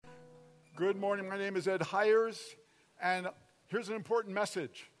Good morning. My name is Ed Hires, and here's an important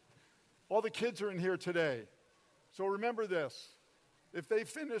message. All the kids are in here today, so remember this. If they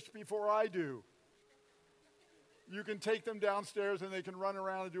finish before I do, you can take them downstairs and they can run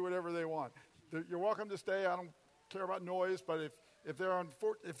around and do whatever they want. You're welcome to stay. I don't care about noise, but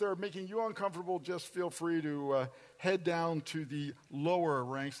if they're making you uncomfortable, just feel free to head down to the lower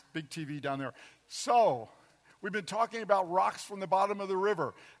ranks, big TV down there. So, we've been talking about rocks from the bottom of the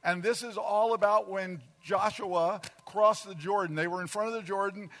river, and this is all about when Joshua crossed the Jordan. They were in front of the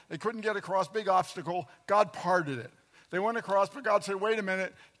Jordan. They couldn't get across, big obstacle. God parted it. They went across, but God said, wait a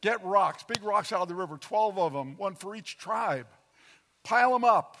minute, get rocks, big rocks out of the river, 12 of them, one for each tribe. Pile them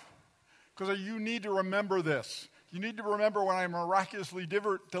up, because you need to remember this. You need to remember when I miraculously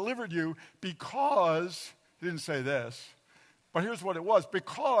delivered you, because, he didn't say this, but here's what it was.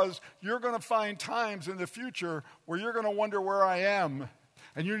 Because you're going to find times in the future where you're going to wonder where I am,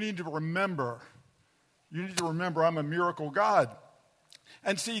 and you need to remember. You need to remember I'm a miracle God.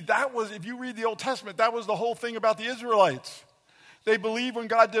 And see, that was, if you read the Old Testament, that was the whole thing about the Israelites. They believed when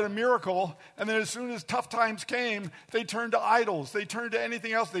God did a miracle, and then as soon as tough times came, they turned to idols. They turned to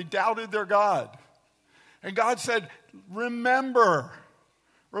anything else. They doubted their God. And God said, remember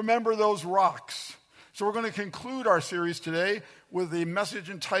those rocks. So we're going to conclude our series today with a message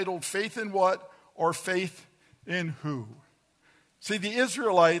entitled Faith in What or Faith in Who? See, the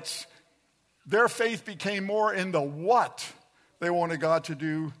Israelites, their faith became more in the what they wanted God to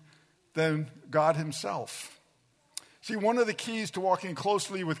do than God himself. See, one of the keys to walking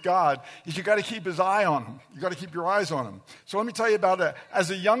closely with God is you got to keep his eye on him. You got to keep your eyes on him. So let me tell you about it.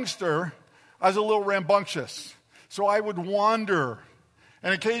 As a youngster, I was a little rambunctious. So I would wander.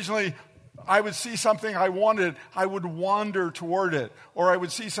 And occasionally I would see something I wanted, I would wander toward it. Or I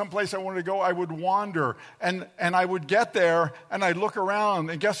would see someplace I wanted to go, I would wander. And I would get there, and I'd look around,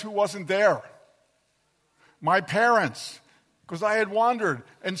 and guess who wasn't there? My parents, because I had wandered.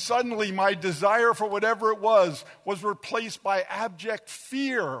 And suddenly my desire for whatever it was replaced by abject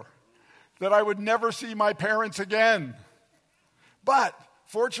fear that I would never see my parents again. But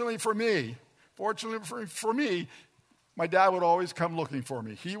fortunately for me, my dad would always come looking for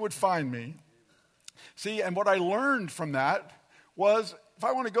me. He would find me. See, and what I learned from that was if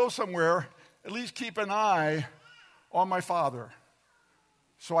I want to go somewhere, at least keep an eye on my father.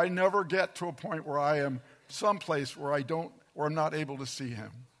 So I never get to a point where I am someplace where I'm not able to see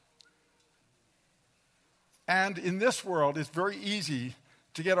him. And in this world, it's very easy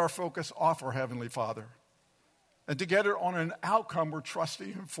to get our focus off our Heavenly Father and to get it on an outcome we're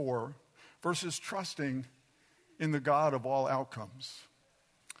trusting him for versus trusting in the God of all outcomes.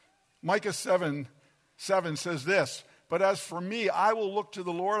 Micah 7:7 says this, but as for me, I will look to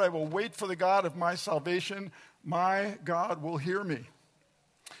the Lord. I will wait for the God of my salvation. My God will hear me.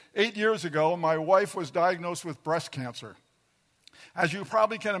 8 years ago, my wife was diagnosed with breast cancer. As you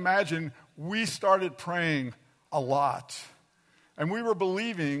probably can imagine, we started praying a lot. And we were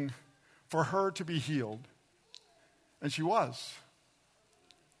believing for her to be healed. And she was.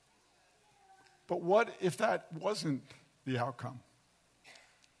 But what if that wasn't the outcome?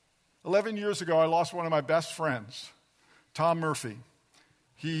 11 years ago, I lost one of my best friends, Tom Murphy.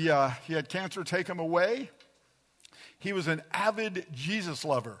 He had cancer take him away. He was an avid Jesus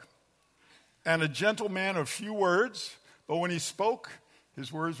lover and a gentle man of few words, but when he spoke,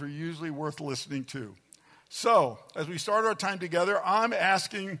 his words were usually worth listening to. So, as we start our time together, I'm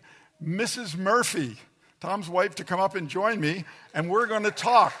asking Mrs. Murphy, Tom's wife, to come up and join me, and we're going to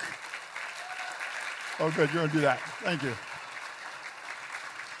talk. Oh, good. You're going to do that. Thank you.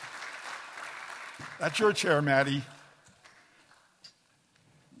 That's your chair, Maddie.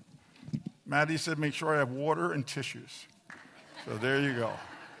 Maddie said make sure I have water and tissues. So there you go.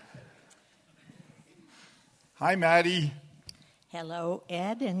 Hi, Maddie. Hello,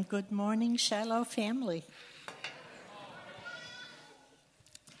 Ed, and good morning, Shiloh family.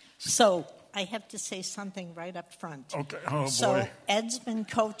 So, I have to say something right up front. Okay. Oh, boy. So, Ed's been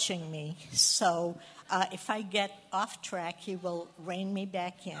coaching me, so if I get off track, he will rein me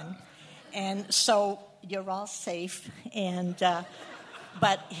back in. And so, you're all safe. And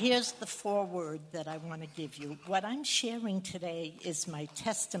but here's the foreword that I want to give you. What I'm sharing today is my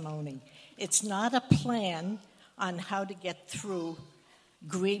testimony. It's not a plan on how to get through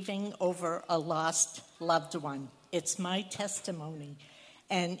grieving over a lost loved one. It's my testimony.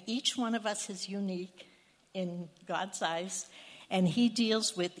 And each one of us is unique in God's eyes, and he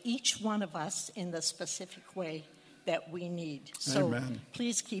deals with each one of us in the specific way that we need. So Amen.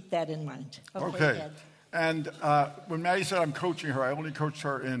 Please keep that in mind. Okay. Ed. And when Maddie said I'm coaching her, I only coached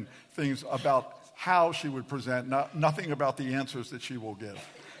her in things about how she would present, nothing about the answers that she will give.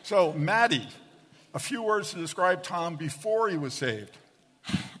 So, Maddie, a few words to describe Tom before he was saved.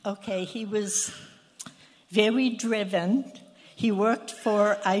 Okay, he was very driven. He worked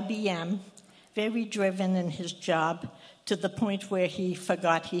for IBM, very driven in his job, to the point where he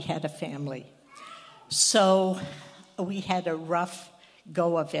forgot he had a family. So we had a rough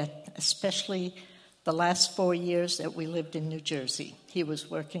go of it, especially the last 4 years that we lived in New Jersey. He was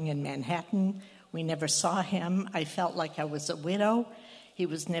working in Manhattan. We never saw him. I felt like I was a widow. He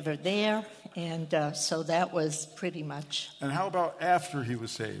was never there, and so that was pretty much. And how about after he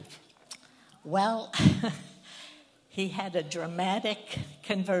was saved? Well, he had a dramatic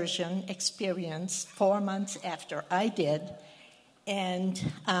conversion experience 4 months after I did, and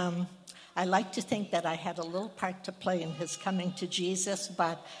I like to think that I had a little part to play in his coming to Jesus,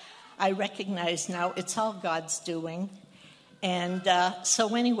 but I recognize now it's all God's doing. And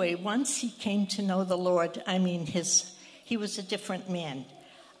so anyway, once he came to know the Lord, I mean, he was a different man.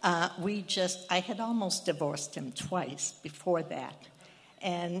 I had almost divorced him twice before that.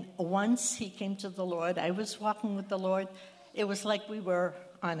 And once he came to the Lord, I was walking with the Lord. It was like we were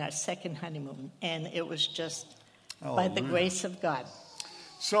on our second honeymoon, and it was just by the grace of God.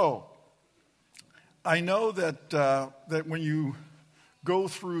 So, I know that when you go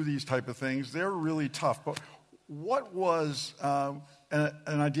through these type of things, they're really tough. But what was an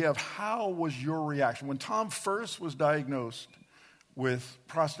idea of how was your reaction? When Tom first was diagnosed with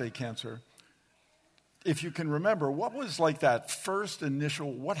prostate cancer, if you can remember, what was like that first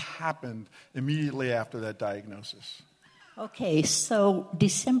initial, what happened immediately after that diagnosis? Okay, so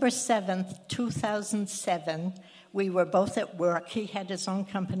December 7th, 2007, we were both at work. He had his own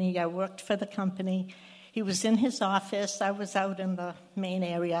company. I worked for the company. He was in his office. I was out in the main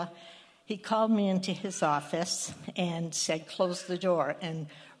area. He called me into his office and said, "Close the door." And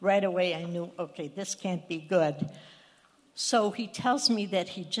right away I knew, okay, this can't be good. So he tells me that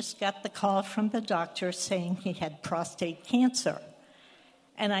he just got the call from the doctor saying he had prostate cancer.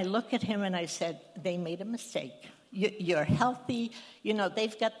 And I look at him and I said, they made a mistake. You're healthy. You know,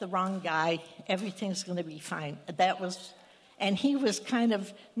 they've got the wrong guy. Everything's going to be fine. And he was kind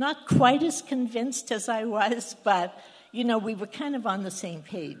of not quite as convinced as I was, but, you know, we were kind of on the same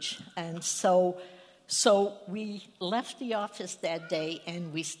page. And so we left the office that day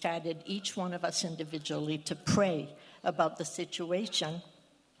and we started, each one of us individually, to pray about the situation.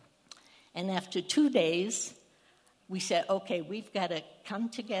 And after 2 days, we said, okay, we've got to come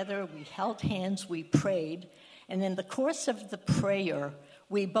together. We held hands, we prayed. And in the course of the prayer,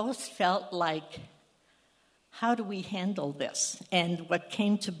 we both felt like, how do we handle this? And what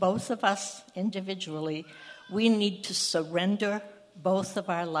came to both of us individually, we need to surrender both of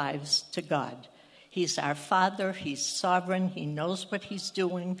our lives to God. He's our Father. He's sovereign. He knows what he's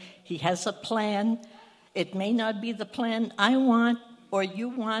doing. He has a plan. It may not be the plan I want or you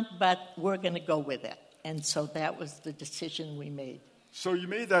want, but we're going to go with it. And so that was the decision we made. So you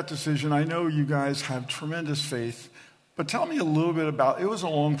made that decision. I know you guys have tremendous faith, but tell me a little bit about, it was a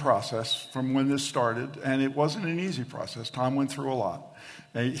long process from when this started, and it wasn't an easy process. Tom went through a lot.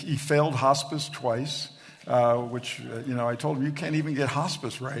 He failed hospice twice, which, I told him, you can't even get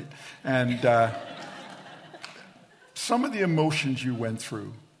hospice right. And some of the emotions you went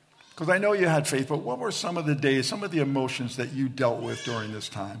through, because I know you had faith, but what were some of the days, some of the emotions that you dealt with during this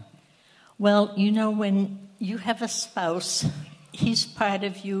time? Well, you know, when you have a spouse, he's part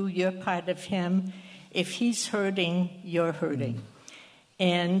of you, you're part of him. If he's hurting, you're hurting.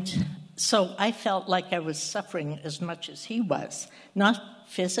 And so I felt like I was suffering as much as he was. Not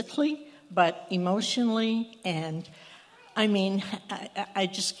physically, but emotionally. And I mean, I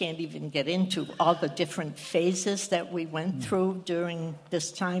just can't even get into all the different phases that we went through during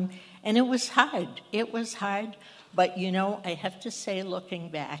this time. And it was hard. It was hard. But, I have to say, looking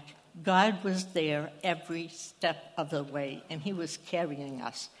back, God was there every step of the way, and he was carrying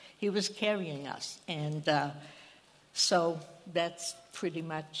us. He was carrying us. And so that's pretty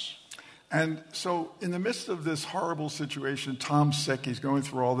much. And so in the midst of this horrible situation, Tom's sick, he's going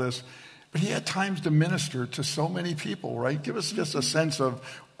through all this, but he had times to minister to so many people, right? Give us just a sense of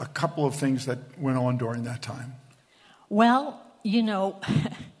a couple of things that went on during that time. Well,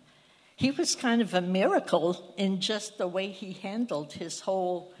 he was kind of a miracle in just the way he handled his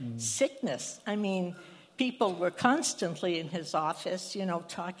whole sickness. I mean, people were constantly in his office,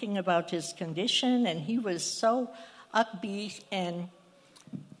 talking about his condition, and he was so upbeat and...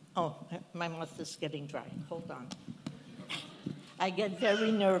 Oh, my mouth is getting dry. Hold on. I get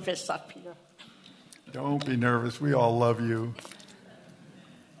very nervous up here. Don't be nervous. We all love you.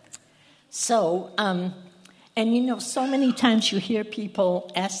 So, so many times you hear people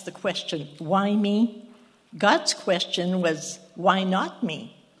ask the question, why me? God's question was, why not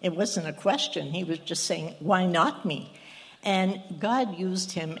me? It wasn't a question. He was just saying, why not me? And God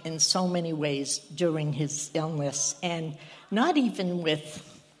used him in so many ways during his illness, and not even with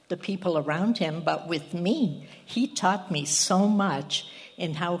the people around him, but with me. He taught me so much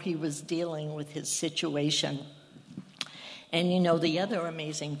in how he was dealing with his situation. And the other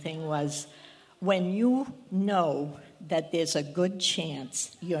amazing thing was, when you know that there's a good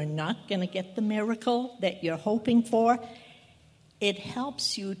chance you're not going to get the miracle that you're hoping for, it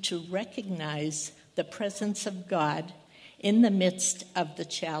helps you to recognize the presence of God in the midst of the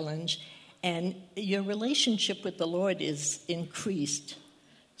challenge, and your relationship with the Lord is increased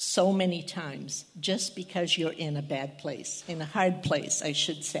so many times just because you're in a bad place, in a hard place, I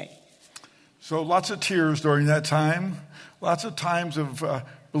should say. So lots of tears during that time, lots of times of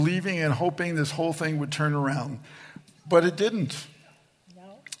believing and hoping this whole thing would turn around. But it didn't.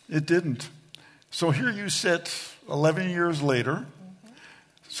 No. It didn't. So here you sit 11 years later. Mm-hmm.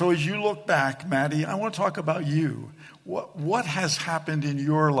 So as you look back, Maddie, I want to talk about you. What has happened in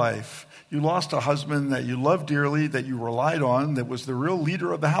your life? You lost a husband that you loved dearly, that you relied on, that was the real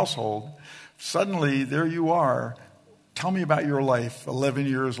leader of the household. Suddenly, there you are. Tell me about your life 11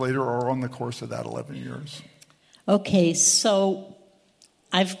 years later, or on the course of that 11 years. Okay, so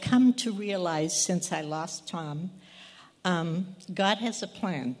I've come to realize since I lost Tom, God has a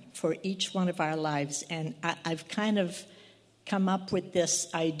plan for each one of our lives, and I've kind of come up with this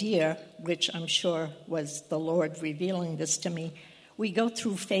idea, which I'm sure was the Lord revealing this to me. We go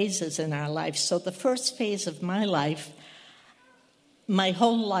through phases in our life. So the first phase of my life, my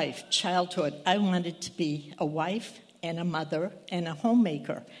whole life, childhood, I wanted to be a wife and a mother and a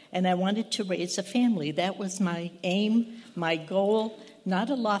homemaker, and I wanted to raise a family. That was my aim, my goal,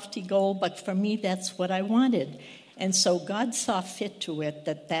 not a lofty goal, but for me, that's what I wanted. And so God saw fit to it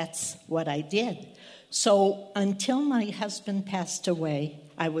that that's what I did. So until my husband passed away,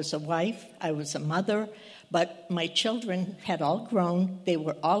 I was a wife, I was a mother, but my children had all grown. They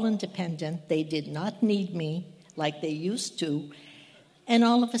were all independent. They did not need me like they used to. And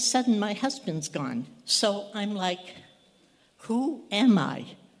all of a sudden, my husband's gone. So I'm like, who am I?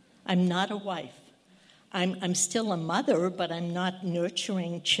 I'm not a wife. I'm still a mother, but I'm not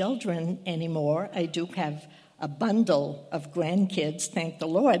nurturing children anymore. I do have a bundle of grandkids, thank the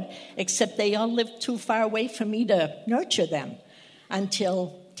Lord, except they all lived too far away for me to nurture them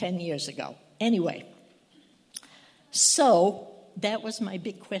until 10 years ago. Anyway, so that was my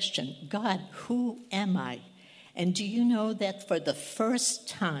big question. God, who am I? And do you know that for the first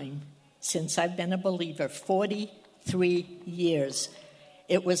time since I've been a believer, 43 years,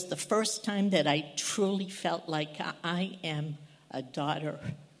 it was the first time that I truly felt like I am a daughter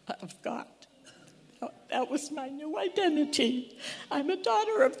of God. That was my new identity. I'm a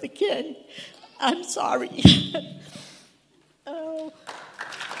daughter of the King. I'm sorry. Oh.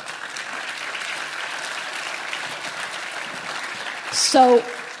 So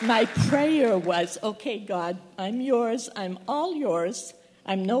my prayer was, okay, God, I'm yours. I'm all yours.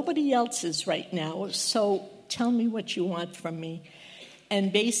 I'm nobody else's right now. So tell me what you want from me.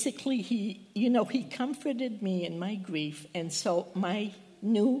 And basically, he comforted me in my grief. And so my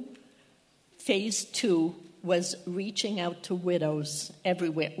new phase 2 was reaching out to widows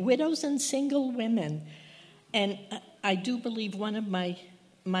everywhere, widows and single women. And I do believe one of my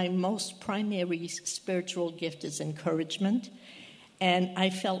most primary spiritual gift is encouragement. And I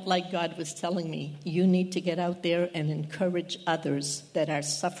felt like God was telling me, you need to get out there and encourage others that are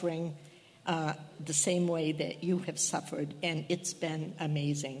suffering the same way that you have suffered. And it's been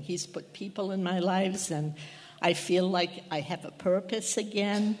amazing. He's put people in my lives, and I feel like I have a purpose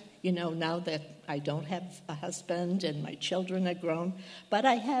again. Now that I don't have a husband and my children are grown. But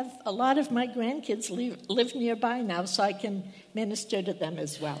I have a lot of my grandkids live nearby now, so I can minister to them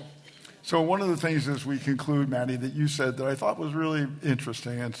as well. So one of the things as we conclude, Maddie, that you said that I thought was really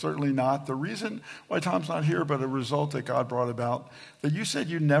interesting, and certainly not the reason why Tom's not here, but a result that God brought about, that you said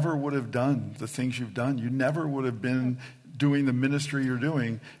you never would have done the things you've done. You never would have been doing the ministry you're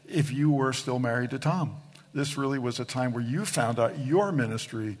doing if you were still married to Tom. This really was a time where you found out your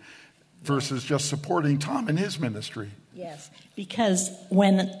ministry versus just supporting Tom in his ministry. Yes, because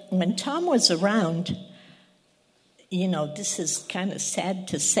when Tom was around, this is kind of sad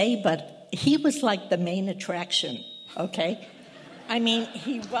to say, but he was like the main attraction, okay? I mean,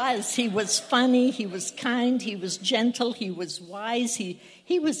 he was funny, he was kind, he was gentle, he was wise, he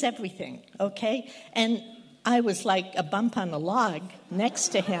was everything, okay? And I was like a bump on a log next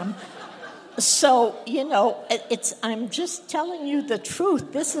to him. So, I'm just telling you the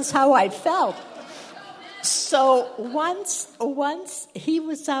truth. This is how I felt. So once he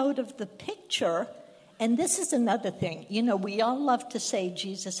was out of the picture, And this is another thing. You know, we all love to say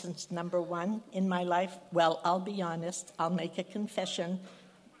Jesus is number one in my life. Well, I'll be honest. I'll make a confession.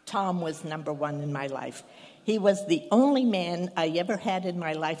 Tom was number one in my life. He was the only man I ever had in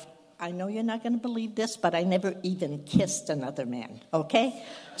my life. I know you're not going to believe this, but I never even kissed another man, okay?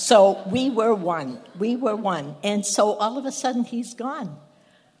 So we were one. We were one. And so all of a sudden, he's gone.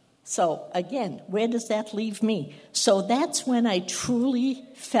 So again, where does that leave me? So that's when I truly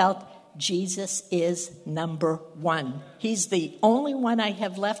felt Jesus is number one. He's the only one I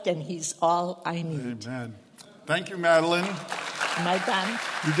have left, and he's all I need. Amen. Thank you, Madeline. Am I done?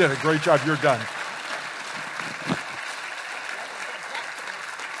 You did a great job. You're done.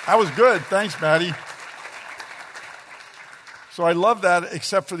 That was good. Thanks, Maddie. So I love that,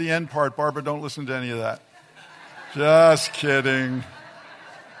 except for the end part. Barbara, don't listen to any of that. Just kidding.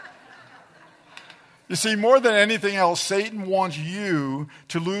 You see, more than anything else, Satan wants you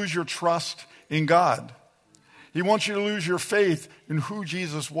to lose your trust in God. He wants you to lose your faith in who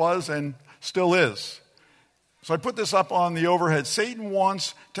Jesus was and still is. So I put this up on the overhead. Satan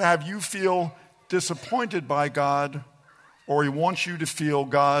wants to have you feel disappointed by God, or he wants you to feel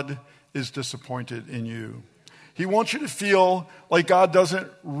God is disappointed in you. He wants you to feel like God doesn't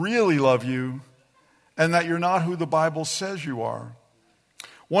really love you and that you're not who the Bible says you are.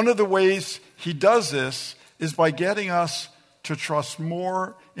 One of the ways he does this is by getting us to trust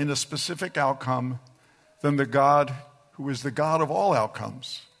more in a specific outcome than the God who is the God of all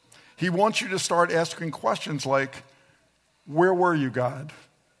outcomes. He wants you to start asking questions like, where were you, God?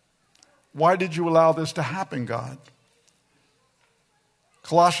 Why did you allow this to happen, God?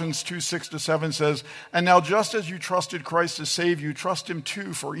 Colossians 2:6-7 says, and now just as you trusted Christ to save you, trust him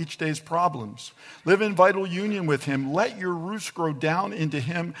too for each day's problems. Live in vital union with him. Let your roots grow down into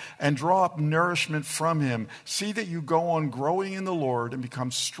him and draw up nourishment from him. See that you go on growing in the Lord and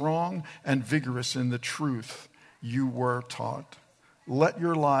become strong and vigorous in the truth you were taught. Let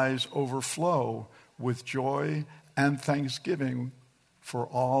your lives overflow with joy and thanksgiving for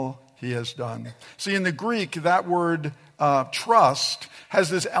all he has done. See, in the Greek, that word trust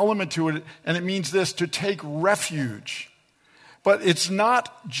has this element to it, and it means this, to take refuge. But it's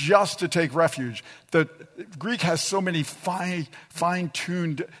not just to take refuge. The Greek has so many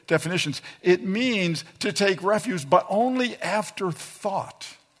fine-tuned definitions. It means to take refuge, but only after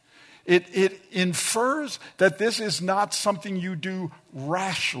thought. It infers that this is not something you do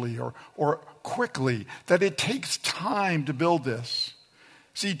rashly or quickly, that it takes time to build this.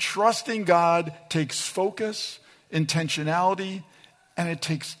 See, trusting God takes focus, intentionality, and it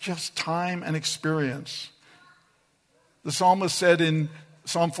takes just time and experience. The psalmist said in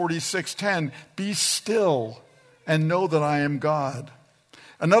Psalm 46:10, be still and know that I am God.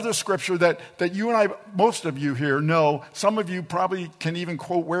 Another scripture that you and I, most of you here know, some of you probably can even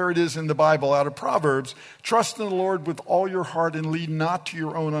quote where it is in the Bible out of Proverbs, trust in the Lord with all your heart and lean not to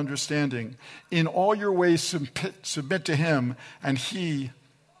your own understanding. In all your ways submit to him, and he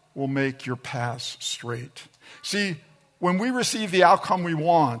will make your paths straight. See, when we receive the outcome we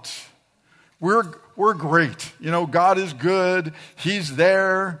want, we're great. You know, God is good. He's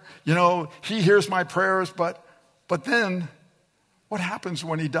there. You know, he hears my prayers. But then, what happens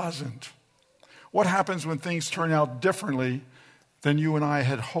when he doesn't? What happens when things turn out differently than you and I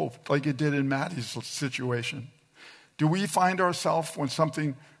had hoped, like it did in Maddie's situation? Do we find ourselves, when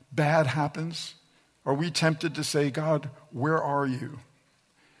something bad happens, are we tempted to say, God, where are you?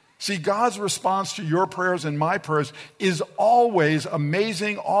 See, God's response to your prayers and my prayers is always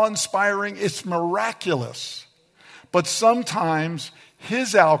amazing, awe-inspiring. It's miraculous. But sometimes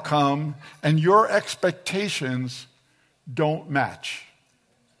his outcome and your expectations don't match.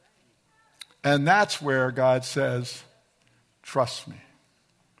 And that's where God says, trust me.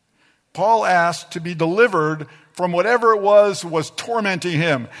 Paul asked to be delivered from whatever it was tormenting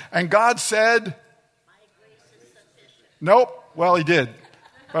him. And God said, my grace is sufficient. Nope. Well, he did.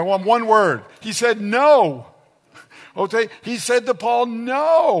 I want one word. He said, no. Okay. He said to Paul,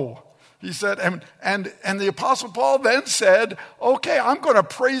 no. He said, and the Apostle Paul then said, okay, I'm going to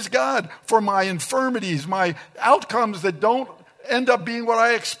praise God for my infirmities, my outcomes that don't end up being what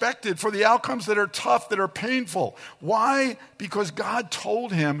I expected, for the outcomes that are tough, that are painful. Why? Because God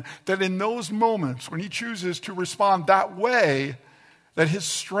told him that in those moments when he chooses to respond that way, that his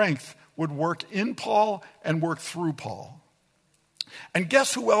strength would work in Paul and work through Paul. And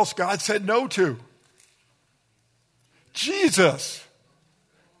guess who else God said no to? Jesus.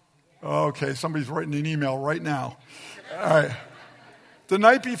 Okay, somebody's writing an email right now. All right. The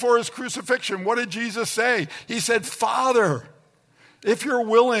night before his crucifixion, what did Jesus say? He said, Father, if you're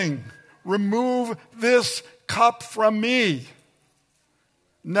willing, remove this cup from me.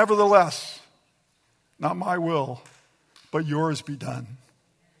 Nevertheless, not my will, but yours be done.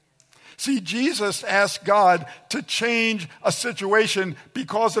 See, Jesus asked God to change a situation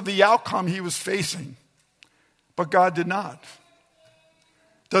because of the outcome he was facing. But God did not.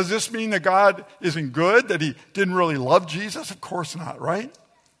 Does this mean that God isn't good, that he didn't really love Jesus? Of course not, right?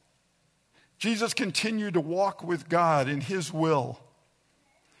 Jesus continued to walk with God in his will,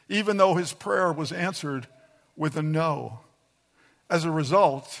 even though his prayer was answered with a no. As a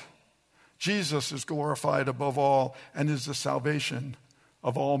result, Jesus is glorified above all and is the salvation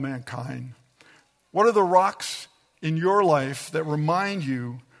of all mankind. What are the rocks in your life that remind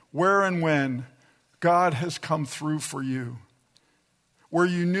you where and when God has come through for you? Where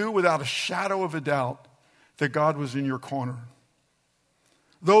you knew without a shadow of a doubt that God was in your corner.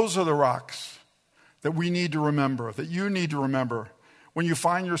 Those are the rocks that we need to remember, that you need to remember when you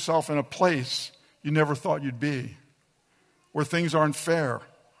find yourself in a place you never thought you'd be, where things aren't fair,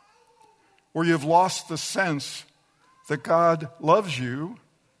 where you've lost the sense that God loves you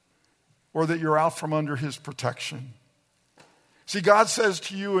or that you're out from under his protection. See, God says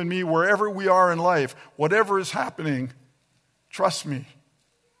to you and me, wherever we are in life, whatever is happening, trust me.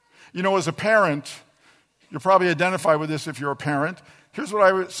 You know, as a parent, you'll probably identify with this if you're a parent. Here's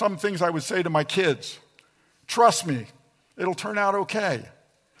what some things I would say to my kids. Trust me, it'll turn out okay.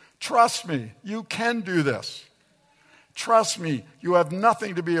 Trust me, you can do this. Trust me, you have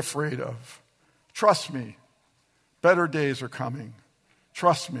nothing to be afraid of. Trust me, better days are coming.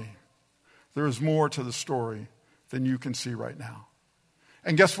 Trust me, there is more to the story than you can see right now.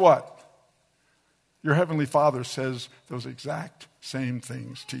 And guess what? Your Heavenly Father says those exact same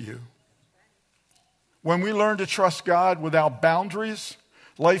things to you. When we learn to trust God without boundaries,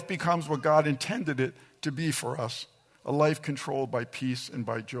 life becomes what God intended it to be for us, a life controlled by peace and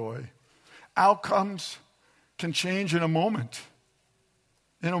by joy. Outcomes can change in a moment.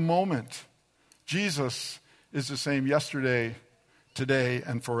 In a moment. Jesus is the same yesterday, today,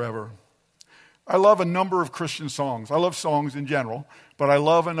 and forever. I love a number of Christian songs. I love songs in general, but I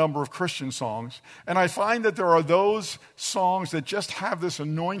love a number of Christian songs. And I find that there are those songs that just have this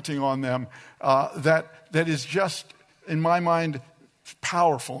anointing on them that is just, in my mind,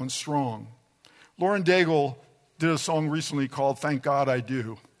 powerful and strong. Lauren Daigle did a song recently called Thank God I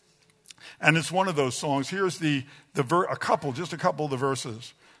Do. And it's one of those songs. Here's a couple of the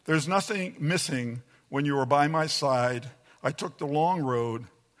verses. There's nothing missing when you were by my side. I took the long road,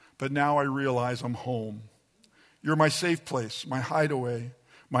 but now I realize I'm home. You're my safe place, my hideaway,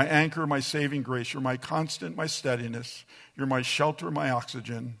 my anchor, my saving grace. You're my constant, my steadiness. You're my shelter, my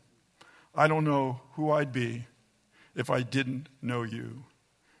oxygen. I don't know who I'd be if I didn't know you.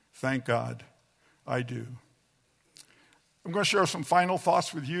 Thank God I do. I'm going to share some final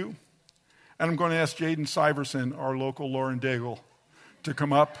thoughts with you, and I'm going to ask Jaden Syverson, our local Lauren Daigle, to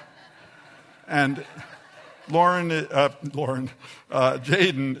come up. And Jaden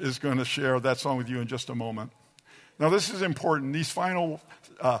is going to share that song with you in just a moment. Now, this is important. These final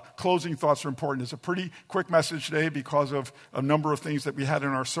closing thoughts are important. It's a pretty quick message today because of a number of things that we had in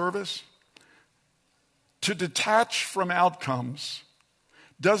our service. To detach from outcomes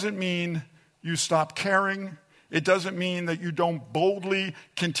doesn't mean you stop caring. It doesn't mean that you don't boldly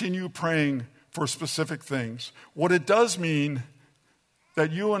continue praying for specific things. What it does mean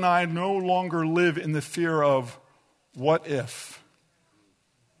that you and I no longer live in the fear of what if?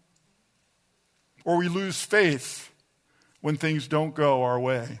 Or we lose faith when things don't go our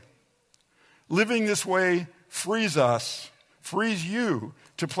way. Living this way frees you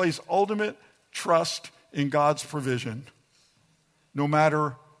to place ultimate trust in God's provision, no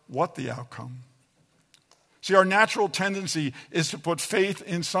matter what the outcome. See, our natural tendency is to put faith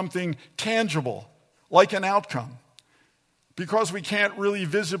in something tangible, like an outcome. Because we can't really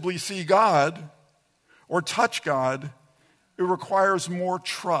visibly see God or touch God, it requires more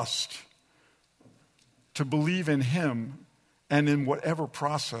trust to believe in Him and in whatever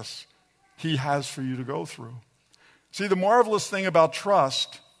process He has for you to go through. See, the marvelous thing about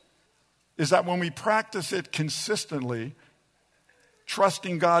trust is that when we practice it consistently,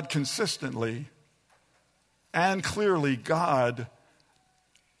 trusting God consistently and clearly, God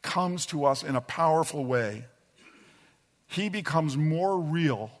comes to us in a powerful way. He becomes more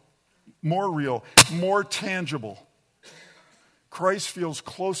real, more tangible. Christ feels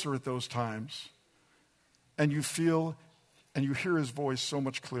closer at those times, and you feel and you hear His voice so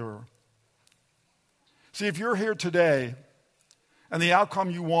much clearer. See, if you're here today and the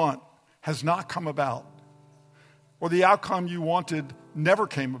outcome you want has not come about, or the outcome you wanted never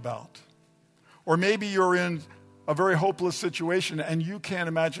came about, or maybe you're in a very hopeless situation and you can't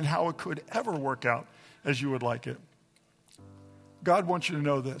imagine how it could ever work out as you would like it, God wants you to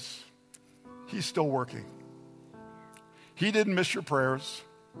know this. He's still working. He didn't miss your prayers.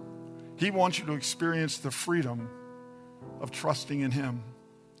 He wants you to experience the freedom of trusting in him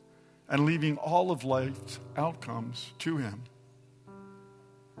and leaving all of life's outcomes to him.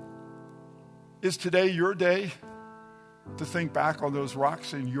 Is today your day to think back on those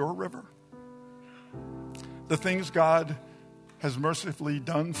rocks in your river? The things God has mercifully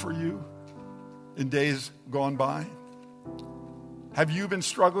done for you in days gone by? Have you been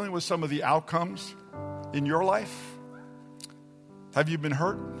struggling with some of the outcomes in your life? Have you been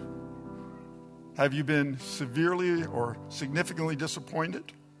hurt? Have you been severely or significantly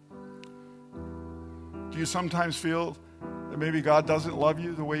disappointed? Do you sometimes feel that maybe God doesn't love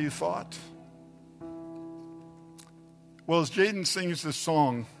you the way you thought? Well, as Jaden sings this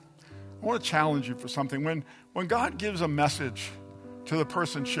song, I want to challenge you for something. When God gives a message to the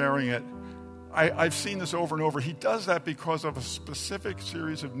person sharing it, I've seen this over and over. He does that because of a specific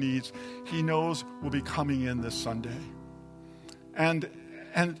series of needs he knows will be coming in this Sunday. And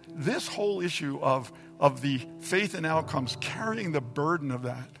this whole issue of the faith and outcomes, carrying the burden of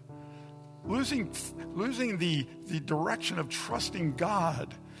that, losing the direction of trusting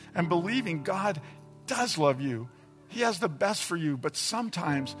God and believing God does love you. He has the best for you, but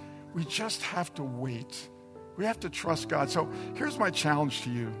sometimes we just have to wait. We have to trust God. So here's my challenge to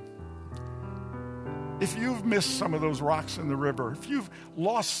you. If you've missed some of those rocks in the river, if you've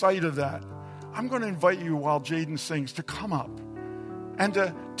lost sight of that, I'm going to invite you while Jaden sings to come up and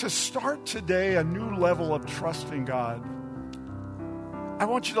to start today a new level of trusting God. I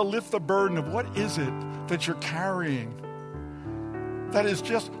want you to lift the burden of what is it that you're carrying that is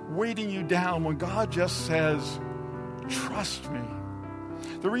just weighting you down when God just says, trust me.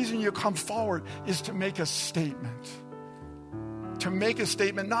 The reason you come forward is to make a statement. To make a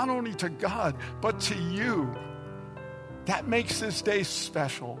statement not only to God, but to you. That makes this day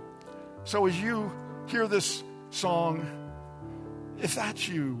special. So as you hear this song, if that's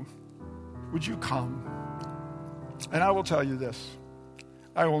you, would you come? And I will tell you this.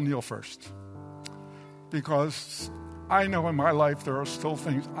 I will kneel first. Because I know in my life there are still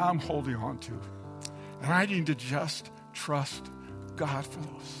things I'm holding on to. And I need to just trust God for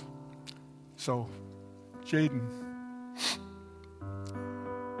those. So, Jaden.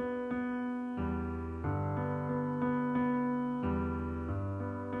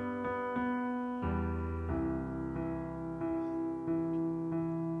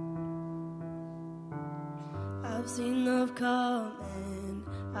 I've seen love come and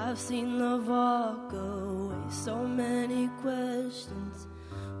I've seen love walk away. So many questions.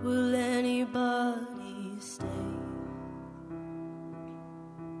 Will anybody stay?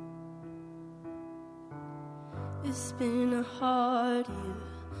 It's been a hard year,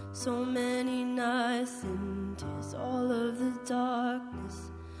 so many nights and tears, all of the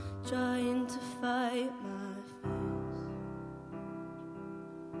darkness, trying to fight my fears.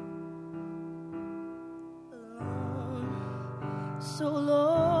 Alone, so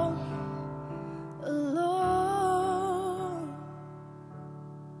long, alone.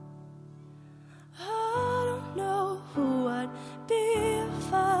 I don't know who I'd be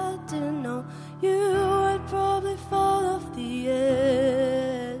if I didn't know you. Probably fall off the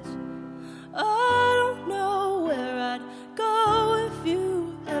edge. I don't know where I'd go if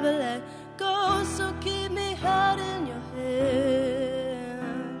you ever let go. So keep me held in your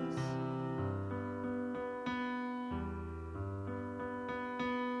hands.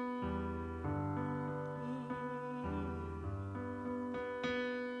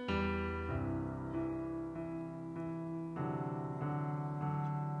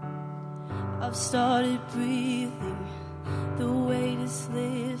 I've started breathing, the weight is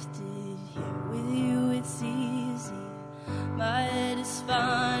lifted. Here with you it's easy, my head is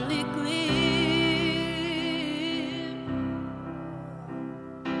finally clear.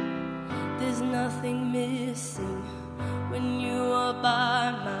 There's nothing missing when you are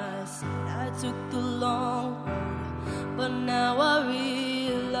by my side. I took the long road, but now I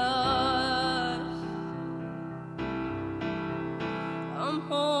realize I'm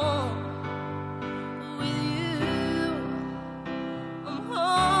home.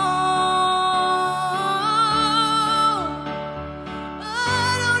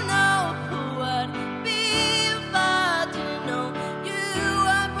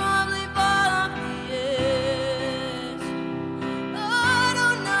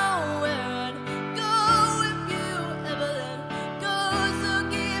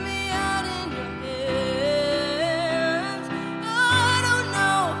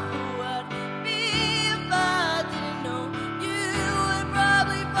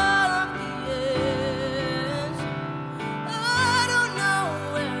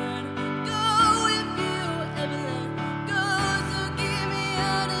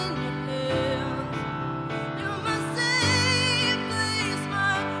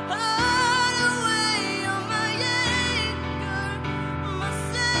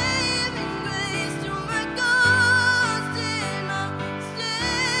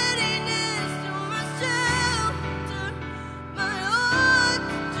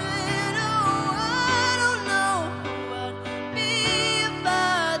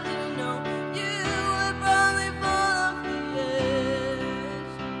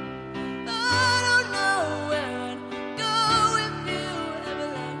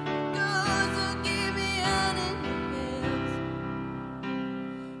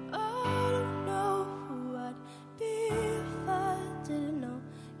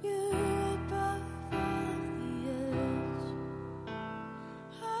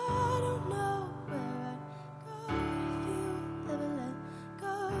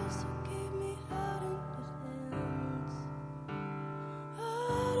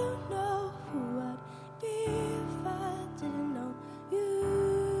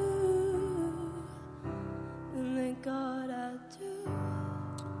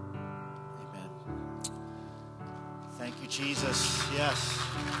 Jesus. Yes.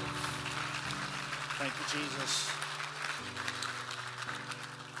 Thank you, Jesus.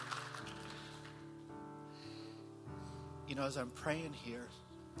 You know, as I'm praying here,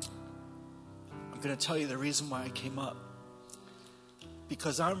 I'm going to tell you the reason why I came up.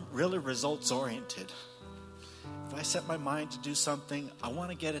 Because I'm really results oriented. If I set my mind to do something, I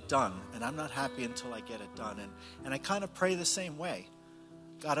want to get it done. And I'm not happy until I get it done. And I kind of pray the same way.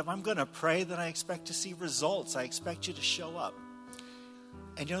 God, if I'm going to pray, then I expect to see results. I expect you to show up.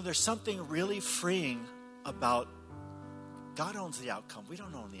 And you know, there's something really freeing about God owns the outcome. We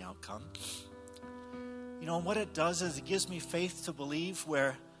don't own the outcome. You know, and what it does is it gives me faith to believe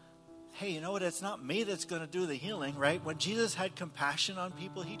where, hey, you know what? It's not me that's going to do the healing, right? When Jesus had compassion on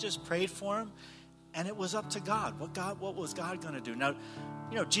people, he just prayed for them, and it was up to God. What was God going to do? Now,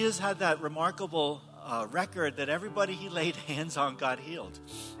 you know, Jesus had that remarkable record that everybody he laid hands on got healed.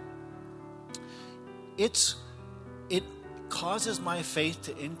 It causes my faith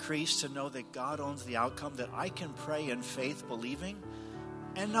to increase to know that God owns the outcome, that I can pray in faith, believing,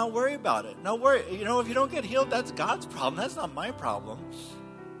 and not worry about it. No worry. You know, if you don't get healed, that's God's problem. That's not my problem.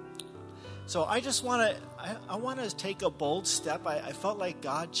 So I just want to take a bold step. I felt like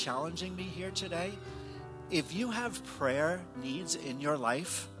God challenging me here today. If you have prayer needs in your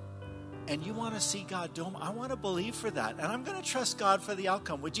life and you want to see God do them, I want to believe for that. And I'm going to trust God for the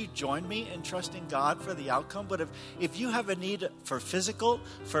outcome. Would you join me in trusting God for the outcome? But if you have a need for physical,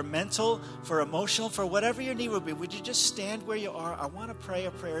 for mental, for emotional, for whatever your need would be, would you just stand where you are? I want to pray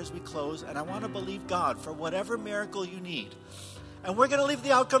a prayer as we close, and I want to believe God for whatever miracle you need. And we're going to leave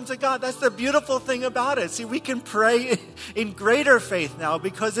the outcome to God. That's the beautiful thing about it. See, we can pray in greater faith now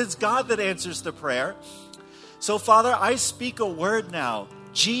because it's God that answers the prayer. So, Father, I speak a word now,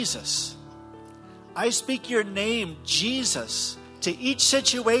 Jesus. I speak your name, Jesus, to each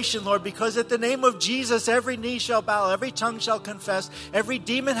situation, Lord, because at the name of Jesus, every knee shall bow, every tongue shall confess, every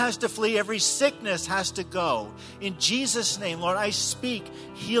demon has to flee, every sickness has to go. In Jesus' name, Lord, I speak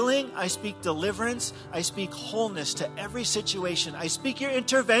healing, I speak deliverance, I speak wholeness to every situation. I speak your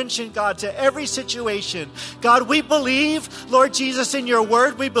intervention, God, to every situation. God, we believe, Lord Jesus, in your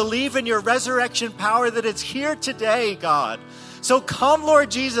word. We believe in your resurrection power that it's here today, God. So come, Lord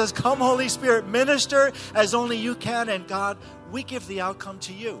Jesus, come, Holy Spirit, minister as only you can. And God, we give the outcome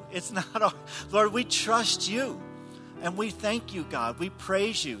to you. It's not our, Lord, we trust you. And we thank you, God. We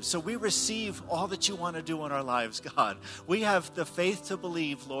praise you. So we receive all that you want to do in our lives, God. We have the faith to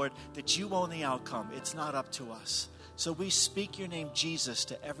believe, Lord, that you own the outcome. It's not up to us. So we speak your name, Jesus,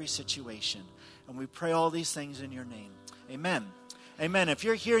 to every situation. And we pray all these things in your name. Amen. Amen. If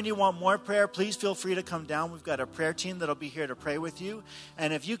you're here and you want more prayer, please feel free to come down. We've got a prayer team that'll be here to pray with you.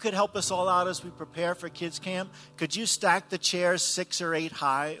 And if you could help us all out as we prepare for Kids Camp, could you stack the chairs 6 or 8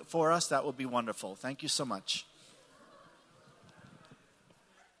 high for us? That would be wonderful. Thank you so much.